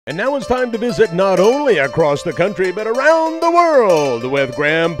And now it's time to visit not only across the country but around the world with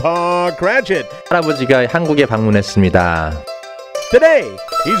Granpa Cratchet. 할아버지가 한국에 방문했습니다. Today,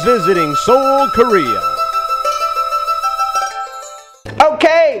 he's visiting Seoul, Korea.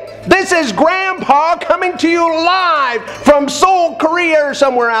 Okay, this is Grandpa coming to you live from Seoul, Korea, or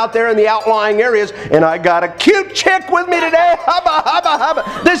somewhere out there in the outlying areas, and I got a cute chick with me today. Hubba, hubba, hubba.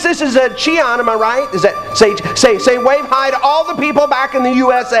 This is a Chian, am I right? Is that say wave hi to all the people back in the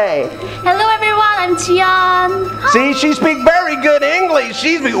USA. Hello everyone, I'm Chian. See, she speaks very good English.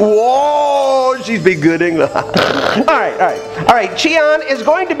 She speaks good English. All right. Chian is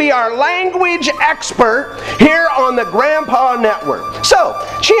going to be our language expert here on the Grandpa Network. So,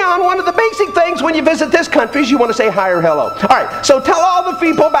 Chian, one of the basic things when you visit this country is you want to say hi or hello. All right, so tell all the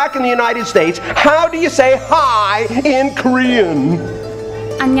people back in the United States, how do you say hi in Korean?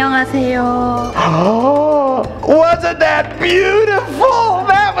 안녕하세요. Oh, wasn't that beautiful?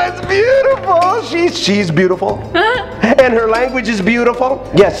 That was beautiful. She's beautiful. And her language is beautiful.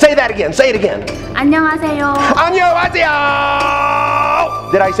 Yes, say that again. Say it again. 안녕하세요. 안녕하세요.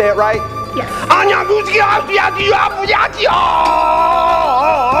 Did I say it right? Yes.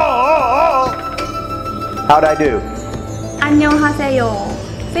 How'd I do?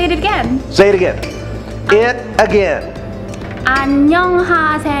 안녕하세요. Say it again. Say it again. It again.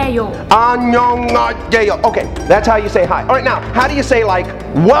 안녕하세요. 안녕하세요. Okay, that's how you say hi. All right, now, how do you say like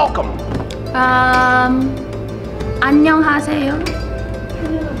welcome? 안녕하세요.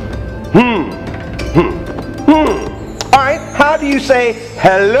 All right, how do you say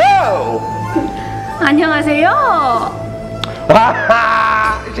hello? 안녕하세요.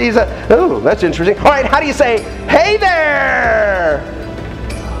 She's that's interesting. All right, how do you say hey there?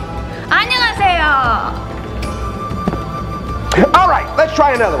 안녕하세요. All right, let's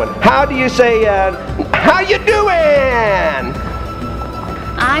try another one. How do you say how you doing?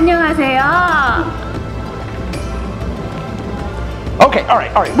 안녕하세요. Okay, all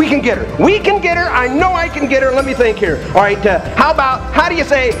right, we can get her. We can get her. I know I can get her. Let me think here. All right, how do you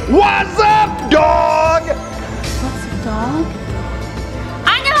say, what's up, dog? What's up, dog?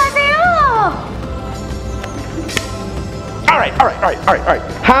 안녕하세요. All right.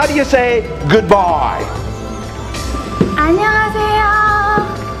 How do you say goodbye? 안녕하세요.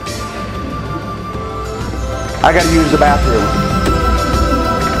 I got to use the bathroom.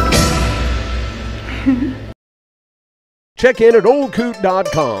 Check in at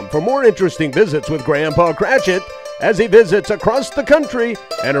oldcoot.com for more interesting visits with Granpa Cratchet as he visits across the country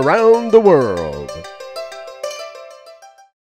and around the world.